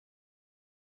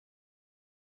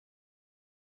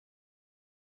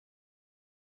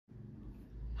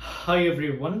Hi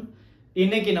everyone.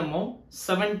 இன்னைக்கு நம்ம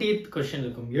 70th question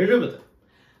இருக்கும் 70.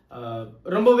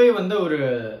 ரொம்பவே வந்து ஒரு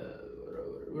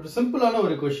சிம்பிளான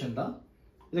ஒரு question தான்.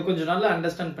 இத கொஞ்சம் நல்லா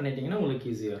அண்டர்ஸ்டாண்ட் பண்ணிட்டீங்கன்னா உங்களுக்கு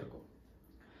ஈஸியா இருக்கும்.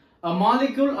 A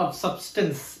molecule of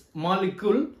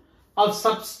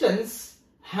substance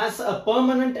has a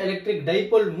permanent electric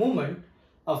dipole moment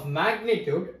of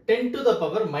magnitude 10 to the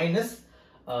power minus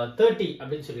 30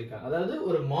 அப்படினு சொல்லிருக்காங்க. அதாவது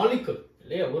ஒரு molecule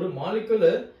இல்லையா, ஒரு molecule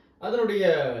அதனுடைய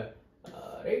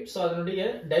right, so அதனுடைய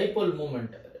dipole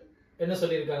moment என்ன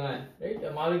சொல்லிருக்காங்க, right,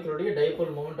 molecule உடைய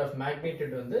dipole moment of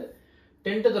magnitude வந்து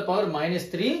 10 to the power minus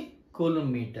 3 coulomb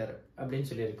meter அப்படினு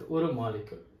சொல்லிருக்கு ஒரு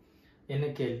molecule. என்ன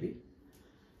கேள்வி?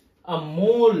 A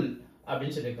mole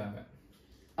அப்படினு சொல்லிருக்காங்க.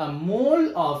 A mole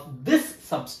of this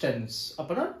substance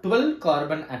அப்பனா 12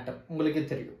 carbon atom உங்களுக்கு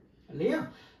தெரியும் இல்லையா.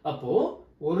 அப்போ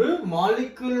ஒரு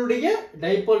molecule உடைய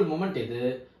dipole moment இது,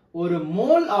 ஒரு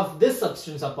mole of this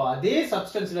substance, அப்போ அதே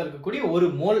substanceல இருக்கக்கூடிய ஒரு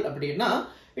mole அப்படினா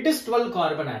it is 12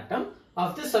 carbon atom of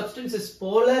this substance is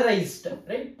polarized,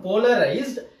 right,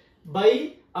 polarized by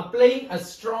applying a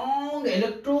strong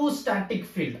electrostatic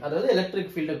field, அதாவது electric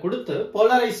field கொடுத்து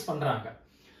polarize பண்றாங்க.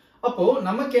 அப்போ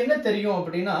நமக்கு என்ன தெரியும்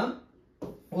அப்படினா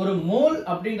ஒரு mole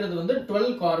அப்படின்றது வந்து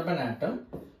 12 carbon atom.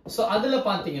 So அதுல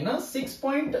பாத்தீங்கன்னா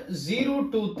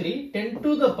 6.023 10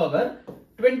 to the power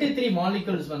 23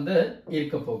 molecules வந்து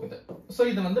இருக்க போகுது. So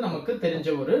இது வந்து நமக்கு தெரிஞ்ச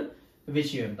ஒரு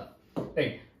விஷயம் தான்.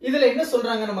 ரைட், இதுல என்ன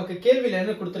சொல்றாங்க, நமக்கு கேள்வியில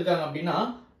என்ன கொடுத்திருக்காங்க அப்படின்னா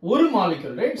ஒரு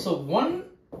molecule, right, so one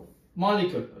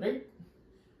molecule, right,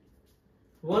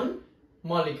 one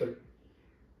molecule,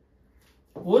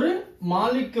 ஒரு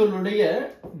molecule உடைய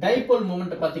dipole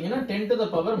moment பாத்தீங்கன்னா 10 to the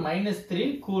power minus 3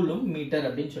 coulomb meter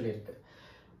அப்படினு சொல்லி இருக்கு.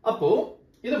 அப்போ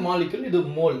இது molecule, இது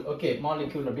mole, okay,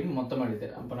 molecule அப்படினு மொத்தமா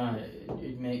எழுதுறேன். அப்பனா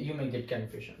you may get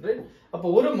confusion, right? அப்போ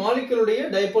ஒரு molecule உடைய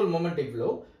dipole moment இவ்ளோ,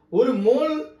 ஒரு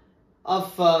mole of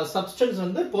substance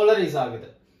வந்து polarize ஆகுது.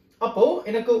 அப்போ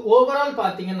எனக்கு overall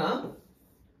பாத்தீங்கன்னா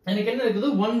எனக்கு என்ன இருக்குது,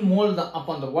 1 mole தான். அப்போ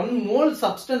அந்த 1 mole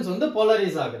substance வந்து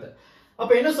polarize ஆகுது.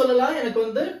 அப்ப என்ன சொல்லலாம், எனக்கு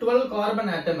வந்து 12 carbon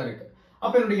atom இருக்கு.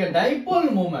 அப்ப என்னுடைய dipole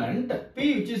moment P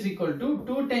which is equal to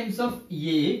 2 times of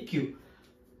AQ,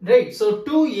 right, so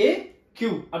 2AQ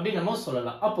அப்படி நம்ம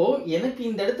சொல்லலாம். அப்போ எனக்கு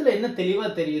இந்த இடத்துல என்ன தெளிவா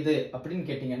தெரியுது அப்படின்னு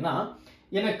கேட்டீங்கன்னா,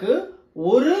 எனக்கு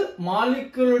ஒரு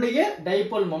மாலிக்யூலுடைய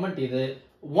dipole moment இது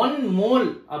 1 mole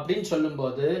அப்படின்னு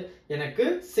சொல்லும்போது எனக்கு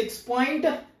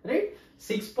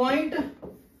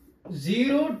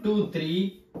 6.023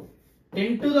 10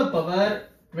 to the power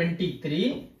 23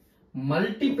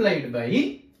 multiplied by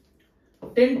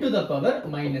 10 to the power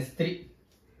minus 3.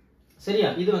 சரியா,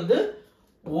 இது வந்து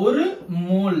ஒரு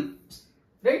மோல்,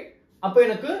 ரைட். அப்ப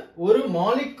எனக்கு ஒரு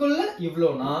மாலிகுல்ல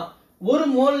இவ்ளோனா ஒரு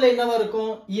மோல்ல என்னவா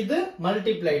இருக்கும், இது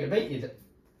மல்டிப்ளைடு பை இது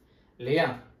இல்லையா.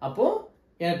 அப்போ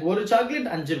எனக்கு ஒரு சாக்லேட்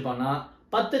 5 ரூபாய்னா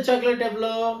 10 சாக்லேட்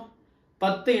எவ்வளோ,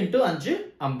 10 into 5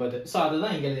 50. சோ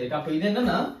அதுதான் இங்க எழுதிருக்கு. அப்ப இது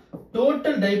என்னன்னா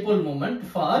total dipole moment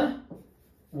for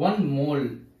 1 mole,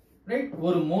 right,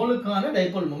 ஒரு மோலுக்கான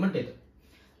dipole moment இது,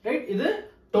 right, இது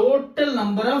total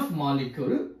number of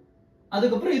molecule,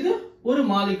 அதுக்கப்புறம் இது ஒரு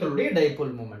மாலிகுலுடைய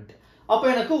dipole moment. அப்ப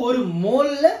எனக்கு ஒரு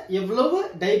மோல்ல எவ்வளவு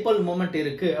dipole moment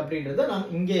இருக்கு அப்படின்றத நாம்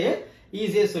இங்கே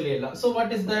ஈஸியா சொல்லிடலாம். So what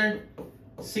is that,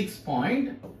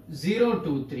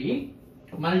 6.023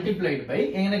 multiplied by,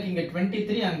 எனக்கு இங்க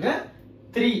 23 அங்க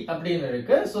 3 அப்படின்னு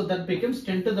இருக்கு. So that becomes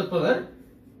 10 to the power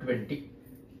 20.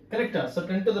 கரெக்ட்டா? So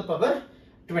 10 to the power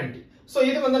 20. So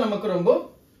இது வந்து நமக்கு ரொம்ப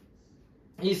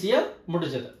ஈஸியா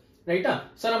முடிஞ்சது, ரைட்டா.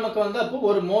 சோ நமக்கு வந்து அப்போ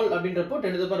ஒரு மோல் அப்படின்றப்போ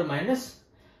 10 to the power minus,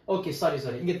 okay sorry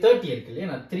இங்க 30 இருக்கு இல்லையா,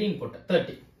 நான் 3 ன்னு போட்டேன்.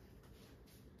 30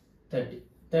 அது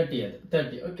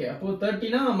 30, ஓகே. அப்போ 30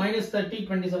 னா minus 30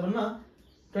 27 னா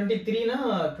 23 னா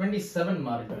 27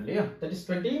 மாறிடும் இல்லையா. that is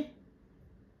 30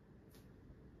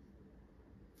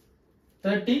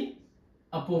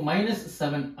 அப்போ minus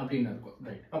 7 அப்படின்னு இருக்கும்,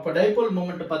 ரைட். அப்போ dipole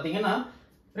moment பாத்தீங்கன்னா,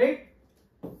 right,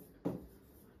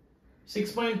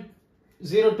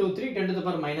 6.023 10 to the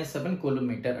power minus 7 coulomb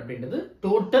meter அப்படின்றது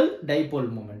total dipole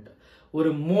moment. ஒரு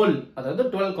மோல், அதாவது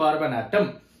 12 carbon atom,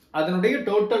 அதனுடைய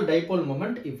total dipole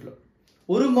moment இவ்ளோ.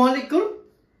 ஒரு மாலிகுல்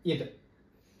இது,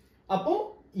 அப்போ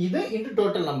இது into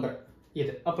total number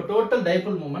இது, அப்போ total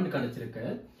dipole moment கிடைச்சிருக்கு.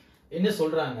 என்ன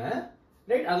சொல்றாங்க,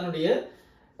 ரைட், அதனுடைய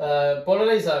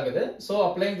polarize ஆகுது. So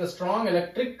applying the strong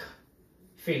electric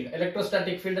field,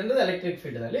 electrostatic field என்றது electric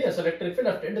field தான் இல்லையா. So electric field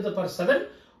of 10 to the power 7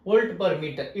 volt per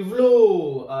meter இவ்ளோ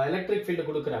electric field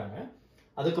கொடுக்கறாங்க.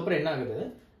 அதுக்கப்புறம் என்ன ஆகுது,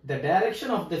 the direction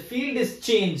of the field is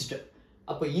changed.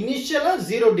 அப்ப இனிஷியலா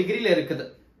 0 டிகிரில இருக்குது,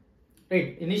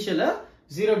 ரைட், இனிஷியலா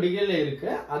 0 டிகிரில இருக்கு.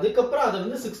 அதுக்கப்புறம் அதை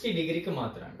வந்து 60 டிகிரிக்கு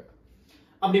மாத்துறாங்க.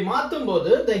 அப்படி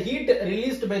மாத்தும்போது the heat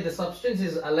released by the substance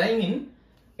is aligning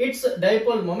its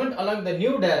dipole moment along the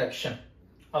new direction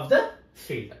of the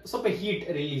field. So அப்ப heat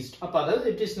released. அப்ப அதாவது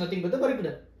it is nothing but the work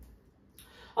done.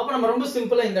 அப்ப நம்ம ரொம்ப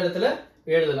சிம்பிளா இந்த இடத்துல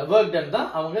எழுதலாம். work done தான்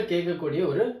அவங்க கேட்கக்கூடிய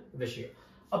ஒரு விஷயம்.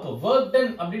 அப்ப work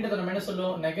done அப்படின்றத நம்ம என்ன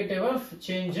சொல்லுவோம்? Negative of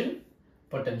change in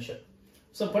potential.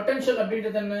 So potential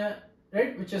அப்படின்றது என்ன?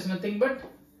 Right, which is nothing but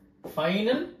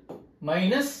final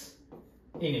minus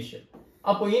initial.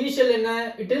 அப்போ initial என்ன?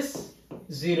 It is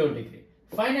 0 degree.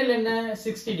 Final என்ன?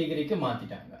 60 degreeக்கு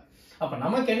மாத்திட்டாங்க. அப்ப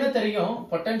நமக்கு என்ன தெரியும்?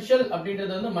 Potential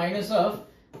அப்படின்றது வந்து minus of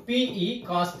PE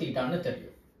cos theta ன்னு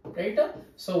தெரியும். ரைட்டா?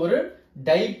 So ஒரு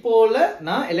டைபோல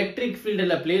நான் எலக்ட்ரிக்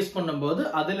ஃபீல்ட்ல பிளேஸ் பண்ணும்போது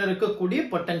அதுல இருக்கக்கூடிய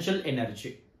potential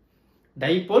energy.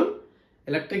 டைபோல்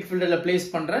எலக்ட்ரிக் ஃபீல்ட்ல பிளேஸ்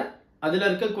பண்றேன், அதுல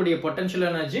இருக்கக்கூடிய potential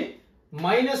energy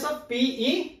minus of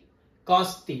PE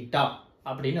cos theta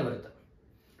அப்படின்னு வருது.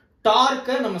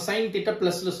 டார்க்க நம்ம sin theta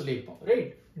பிளஸ்ல சொல்லியிருப்போம்.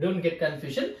 ரைட்? Don't get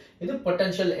confusion. இது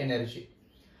potential energy.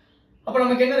 அப்ப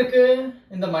நமக்கு என்ன இருக்கு?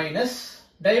 இந்த minus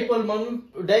dipole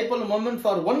moment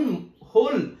for one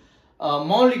whole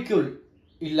molecule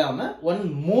இல்லாம 1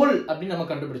 mole அப்படி நம்ம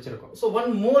கண்டுபிடிச்சிருக்கோம். So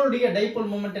 1 mole உடைய dipole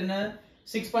moment என்ன?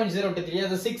 6.023.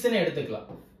 அது 6 ன்னு எடுத்துக்கலாம்.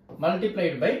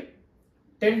 Multiplied by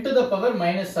 10 to the power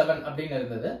minus 7 அப்படின்னு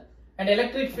இருந்தது. And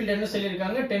electric field என்ன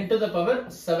சொல்லியிருக்காங்க? 10 to the power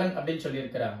 7 அப்படின்னு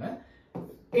சொல்லியிருக்காங்க.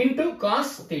 Into cos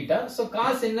theta. So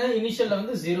cos என்ன? Initial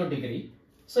வந்து 0 degree.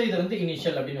 So இது வந்து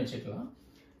initial அப்படின்னு வச்சுக்கலாம்.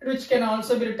 Which can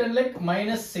also be written like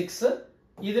minus 6.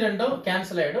 இது ரெண்டும்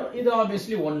cancel ஆயிடும். இது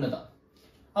obviously 1 தான்.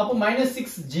 அப்போ minus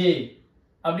 6J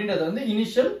அப்படின்றது வந்து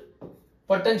initial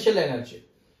potential energy.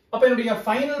 அப்போ என்னுடைய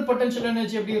final potential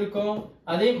energy எப்படி இருக்கும்?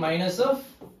 அதே minus of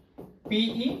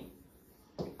PE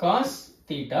cos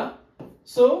theta.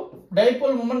 So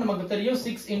dipole moment நமக்கு தெரியும்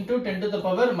 6 into 10 to the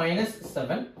power minus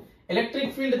 7. Electric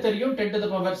field தெரியும் 10 to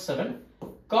the power 7.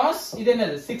 Cos இது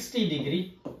என்னது? 60 degree.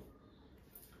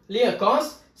 இல்லையா? Cos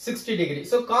 60 degree.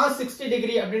 So cos 60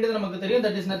 degree அப்படின்றது நமக்கு தெரியும்,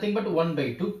 that is nothing but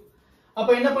 1/2. அப்ப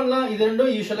என்ன பண்ணலாம்? இது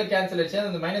ரெண்டும் யூசுவலா கேன்சல் ஆச்சு.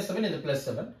 அந்த -7 இது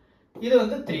 +7. இது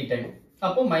வந்து 3 டைம்.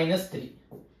 அப்போ -3.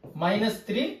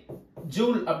 -3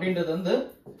 ஜூல் அப்படின்றது வந்து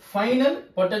ஃபைனல்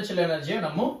பொட்டன்ஷியல் எனர்ஜியை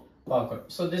நம்ம பார்க்கறோம்.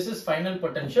 So this is final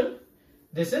potential.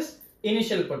 This is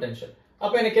initial potential.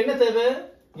 அப்ப எனக்கு என்ன தேவை?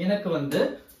 எனக்கு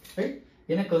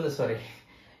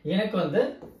வந்து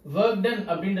work done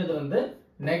அப்படின்றது வந்து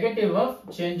negative of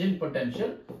change in potential.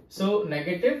 So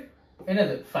negative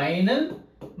என்னது? Final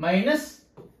minus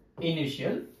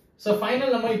initial. So final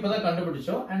நம்ம இப்பதான்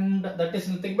கண்டுபிடிச்சோம், and that is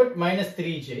nothing but minus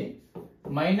 3J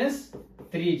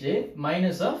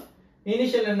minus of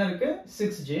initial என்ன இருக்கு?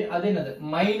 6J. அது என்னது?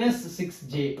 minus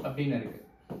 6J அப்படின்னு இருக்கு.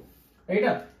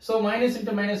 ரைட்டா? So minus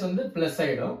into minus வந்து plus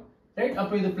ஆயிடும். ரைட்?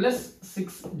 அப்போ இது plus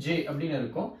 6J அப்படின்னு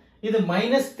இருக்கும். இது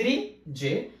minus 3J.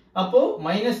 அப்போ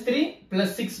minus 3 plus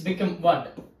 6 become what?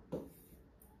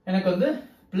 எனக்கு வந்து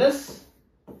plus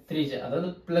 3J. அதாவது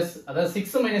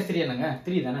 6 minus 3 என்னங்க?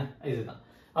 3 தானே? இதுதான்.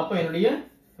 அப்போ என்னுடைய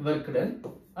work done,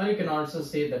 or you can also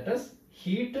say that as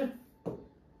heat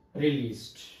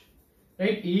released.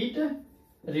 Right? Heat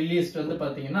released வந்து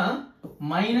பாத்தீங்கன்னா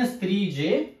minus 3J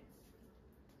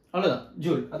அவ்வளவுதான்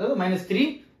ஜூல். அதாவது minus 3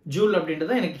 ஜூல்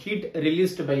அப்படின்றத எனக்கு heat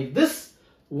released by this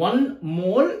 1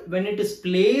 mole when it is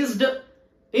placed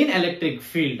in electric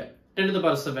field. 10 to the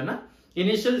power 7.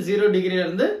 Initial 0 degree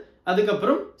இருந்து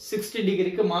அதுக்கப்புறம் 60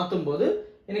 டிகிரிக்கு மாத்தும் போது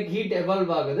எனக்கு ஹீட்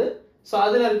எவால்வ் ஆகுது. சோ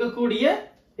அதுல இருக்கக்கூடிய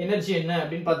எனர்ஜி என்ன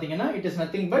அப்படின்னு பாத்தீங்கன்னா it is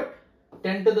nothing but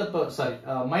 10 to the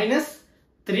power minus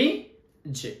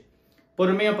 3J.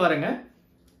 பொறுமையா பாருங்க,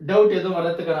 டவுட் எதுவும்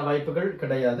வரதுக்கான வாய்ப்புகள்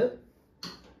கிடையாது.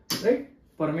 ரைட்?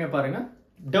 பொறுமையா பாருங்க,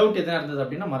 டவுட் எதனா இருந்தது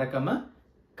அப்படின்னா மறக்காம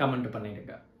கமெண்ட்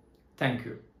பண்ணிடுங்க. Thank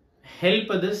you. Help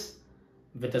this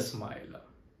with a smile.